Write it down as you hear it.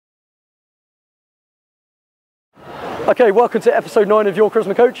Okay, welcome to episode 9 of Your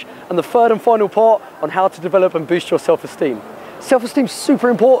Charisma Coach and the third and final part on how to develop and boost your self-esteem. Self-esteem is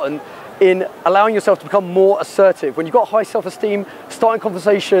super important in allowing yourself to become more assertive. When you've got high self-esteem, starting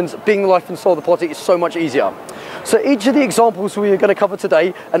conversations, being the life and soul of the party is so much easier. So each of the examples we are going to cover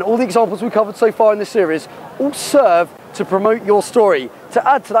today and all the examples we covered so far in this series all serve to promote your story, to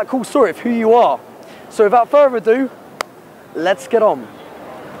add to that cool story of who you are. So without further ado, let's get on.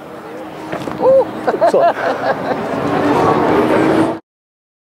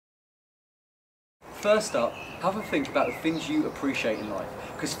 First up, have a think about the things you appreciate in life,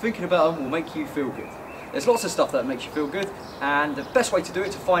 because thinking about them will make you feel good. There's lots of stuff that makes you feel good, and the best way to do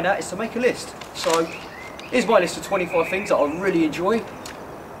it, to find out, is to make a list. So here's my list of 25 things that I really enjoy.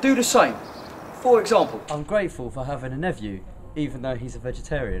 Do the same. For example, I'm grateful for having a nephew, even though he's a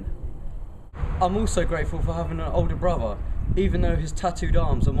vegetarian. I'm also grateful for having an older brother, even though his tattooed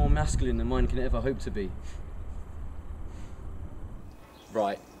arms are more masculine than mine can ever hope to be.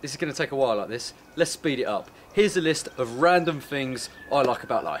 Right, this is going to take a while like this. Let's speed it up. Here's a list of random things I like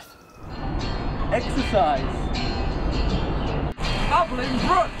about life. Exercise. Bubbling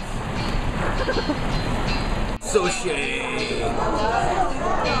brooks. Sushi.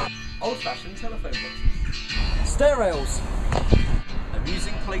 Old-fashioned telephone books. Stair rails.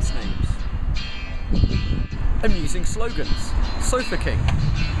 Amusing place names. Amusing slogans. Sofa King.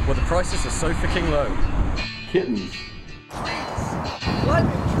 Well, the prices are Sofa King low. Kittens.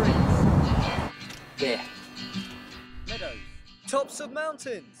 Climbing trees. Yeah. Meadows. Tops of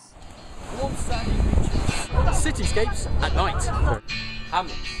mountains. Warm sandy beaches. Cityscapes at night.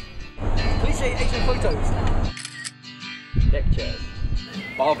 Hamlets. Cliche Asian photos. Deck chairs.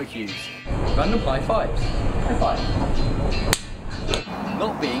 Barbecues. Random high fives. High five.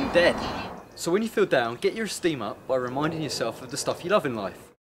 Not being dead. So when you feel down, get your esteem up by reminding yourself of the stuff you love in life.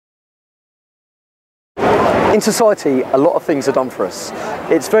 In society, a lot of things are done for us.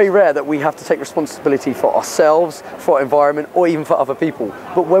 It's very rare that we have to take responsibility for ourselves, for our environment, or even for other people.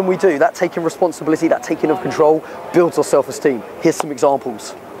 But when we do, that taking responsibility, that taking of control, builds our self-esteem. Here's some examples.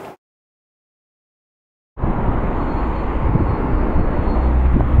 So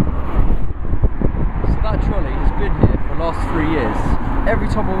that trolley has been here for the last 3 years. Every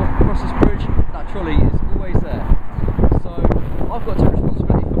time I walk across this bridge, that trolley is always there. So I've got to take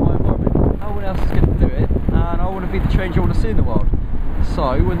responsibility for my environment. No one else is going to do it, and I want to be the change I want to see in the world.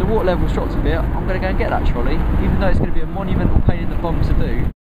 So when the water levels drops a bit, I'm going to go and get that trolley, even though it's going to be a monumental pain in the bum to do.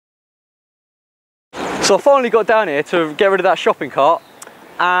 So I finally got down here to get rid of that shopping cart,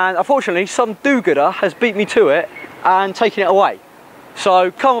 and unfortunately some do-gooder has beat me to it and taken it away. So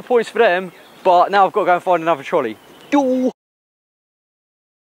karma points for them, but now I've got to go and find another trolley.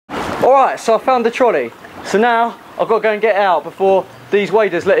 Alright, so I found the trolley. So now I've got to go and get out before these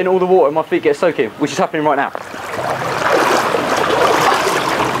waders letting all the water in my feet get soaking, which is happening right now.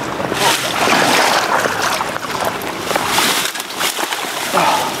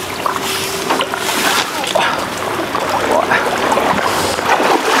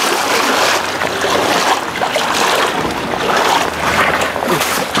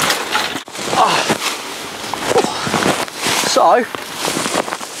 So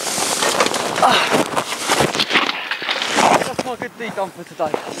that's my good deed done for today.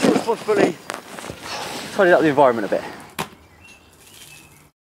 It's your responsibility to tidy up the environment a bit.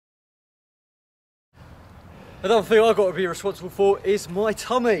 Another thing I've got to be responsible for is my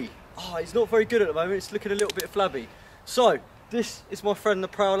tummy. It's not very good at the moment, it's looking a little bit flabby. So, this is my friend the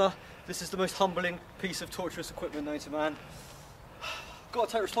Prowler. This is the most humbling piece of torturous equipment known to man. Got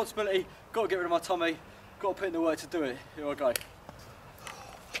to take responsibility, got to get rid of my tummy, got to put in the work to do it. Here I go.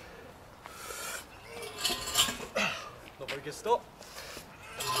 Not very good stop.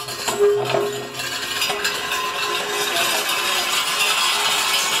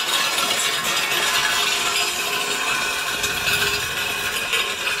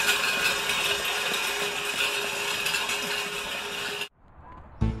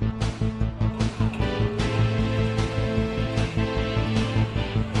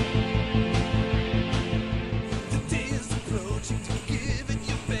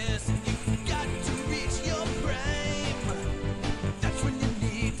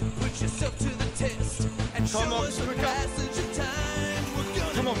 Come on, quicker.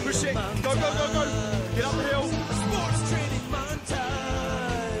 Come on, push it. Go, go, go, go. Get up the hill. Sports training montage.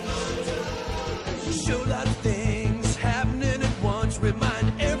 Show a lot of things happening at once.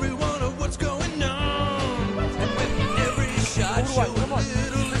 Remind everyone of what's going on. And with every shot, show a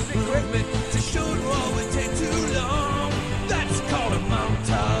little improvement to show it always take too long. That's called a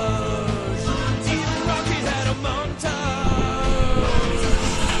montage. Even Rocky had a montage.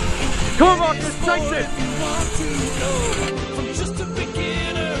 Come on, Marcus, chase it!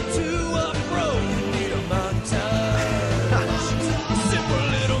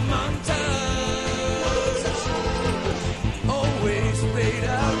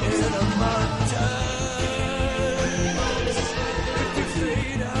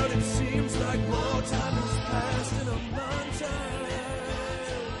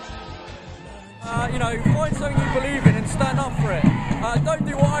 You know, find something you believe in and stand up for it. Don't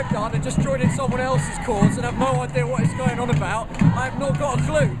do what I've done and just join in someone else's cause and have no idea what it's going on about. I've not got a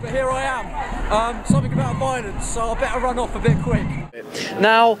clue, but here I am. Something about violence, so I better run off a bit quick.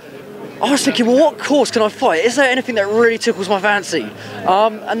 Now, I was thinking, well, what cause can I fight? Is there anything that really tickles my fancy?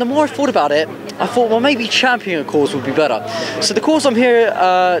 And the more I thought about it, I thought, well, maybe championing a cause would be better. So the cause I'm here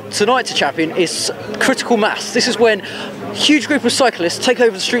tonight to champion is critical mass. This is when a huge group of cyclists take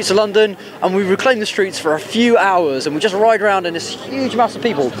over the streets of London and we reclaim the streets for a few hours and we just ride around in this huge mass of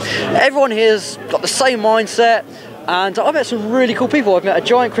people. Everyone here's got the same mindset, and I met some really cool people. I've met a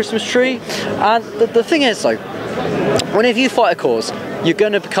giant Christmas tree, and the thing is though, whenever you fight a cause, you're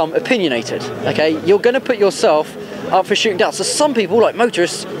going to become opinionated, okay? You're going to put yourself up for shooting down. So some people, like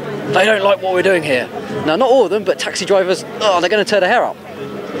motorists, they don't like what we're doing here. Now, not all of them, but taxi drivers, oh, they're going to tear their hair out.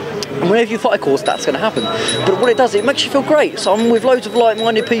 And whenever you fight a cause, that's going to happen. But what it does, it makes you feel great. So I'm with loads of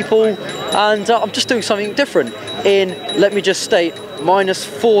like-minded people, and I'm just doing something different in, let me just state,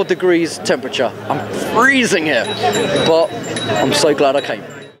 -4 degrees temperature. I'm freezing here, but I'm so glad I came.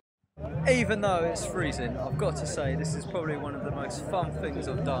 Even though it's freezing, I've got to say this is probably one of the most fun things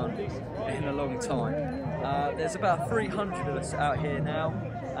I've done in a long time. There's about 300 of us out here now,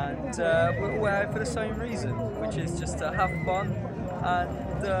 and we're all out for the same reason, which is just to have fun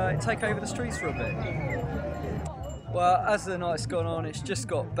and take over the streets for a bit. Well, as the night's gone on, it's just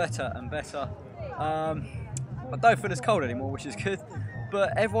got better and better. I don't feel as cold anymore, which is good,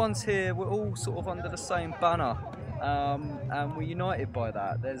 but everyone's here, we're all sort of under the same banner. And we're united by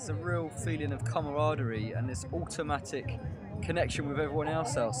that. There's a real feeling of camaraderie and this automatic connection with everyone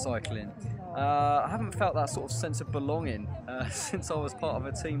else out cycling. I haven't felt that sort of sense of belonging since I was part of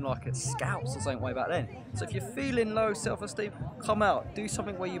a team like at Scouts or something way back then. So if you're feeling low self-esteem, come out, do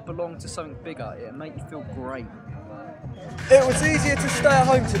something where you belong to something bigger. It'll make you feel great. It was easier to stay at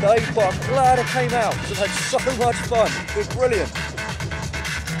home today, but I'm glad I came out because I've had so much fun. It was brilliant.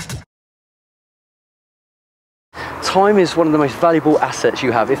 Time is one of the most valuable assets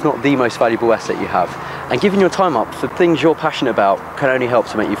you have, if not the most valuable asset you have. And giving your time up for things you're passionate about can only help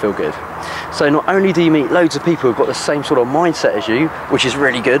to make you feel good. So not only do you meet loads of people who've got the same sort of mindset as you, which is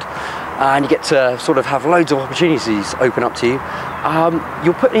really good, and you get to sort of have loads of opportunities open up to you,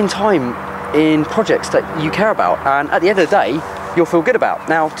 you're putting in time in projects that you care about, and at the end of the day, you'll feel good about.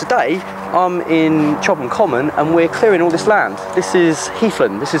 Now today, I'm in Chobham Common and we're clearing all this land. This is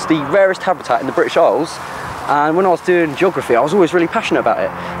heathland. This is the rarest habitat in the British Isles. And when I was doing geography, I was always really passionate about it.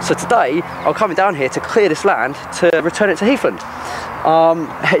 So today, I'm coming down here to clear this land to return it to heathland.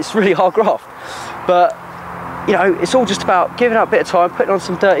 It's really hard graft, but you know, it's all just about giving up a bit of time, putting on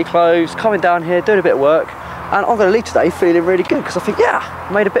some dirty clothes, coming down here, doing a bit of work, and I'm going to leave today feeling really good because I think, yeah,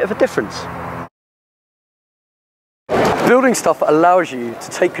 I made a bit of a difference. Building stuff allows you to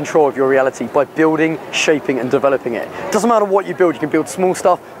take control of your reality by building, shaping, and developing it. It doesn't matter what you build, you can build small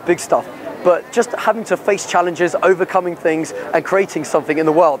stuff, big stuff. But just having to face challenges, overcoming things, and creating something in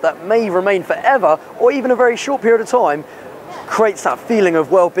the world that may remain forever, or even a very short period of time, creates that feeling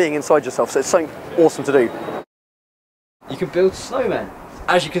of well-being inside yourself. So it's something awesome to do. You can build snowmen.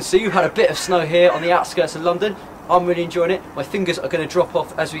 As you can see, we've had a bit of snow here on the outskirts of London. I'm really enjoying it. My fingers are going to drop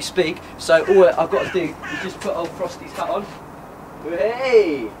off as we speak. So all I've got to do is just put old Frosty's hat on.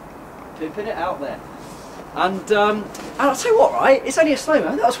 Hey! Pimping it out there. And I'll tell you what, right, it's only a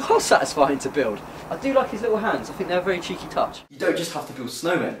snowman, that was well satisfying to build. I do like his little hands, I think they're a very cheeky touch. You don't just have to build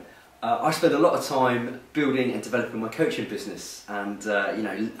snowmen. I spend a lot of time building and developing my coaching business and, you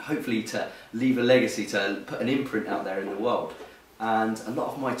know, hopefully to leave a legacy, to put an imprint out there in the world. And a lot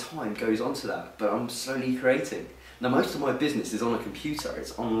of my time goes onto that, but I'm slowly creating. Now most of my business is on a computer,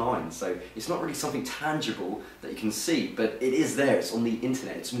 it's online, so it's not really something tangible that you can see, but it is there, it's on the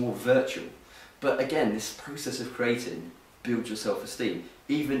internet, it's more virtual. But again, this process of creating builds your self-esteem,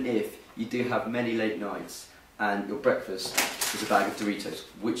 even if you do have many late nights and your breakfast is a bag of Doritos,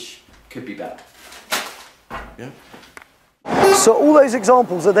 which could be bad. Yeah. So all those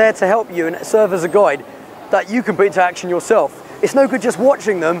examples are there to help you and serve as a guide that you can put into action yourself. It's no good just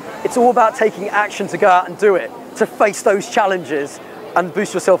watching them, it's all about taking action to go out and do it, to face those challenges and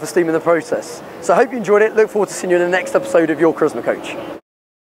boost your self-esteem in the process. So I hope you enjoyed it, look forward to seeing you in the next episode of Your Charisma Coach.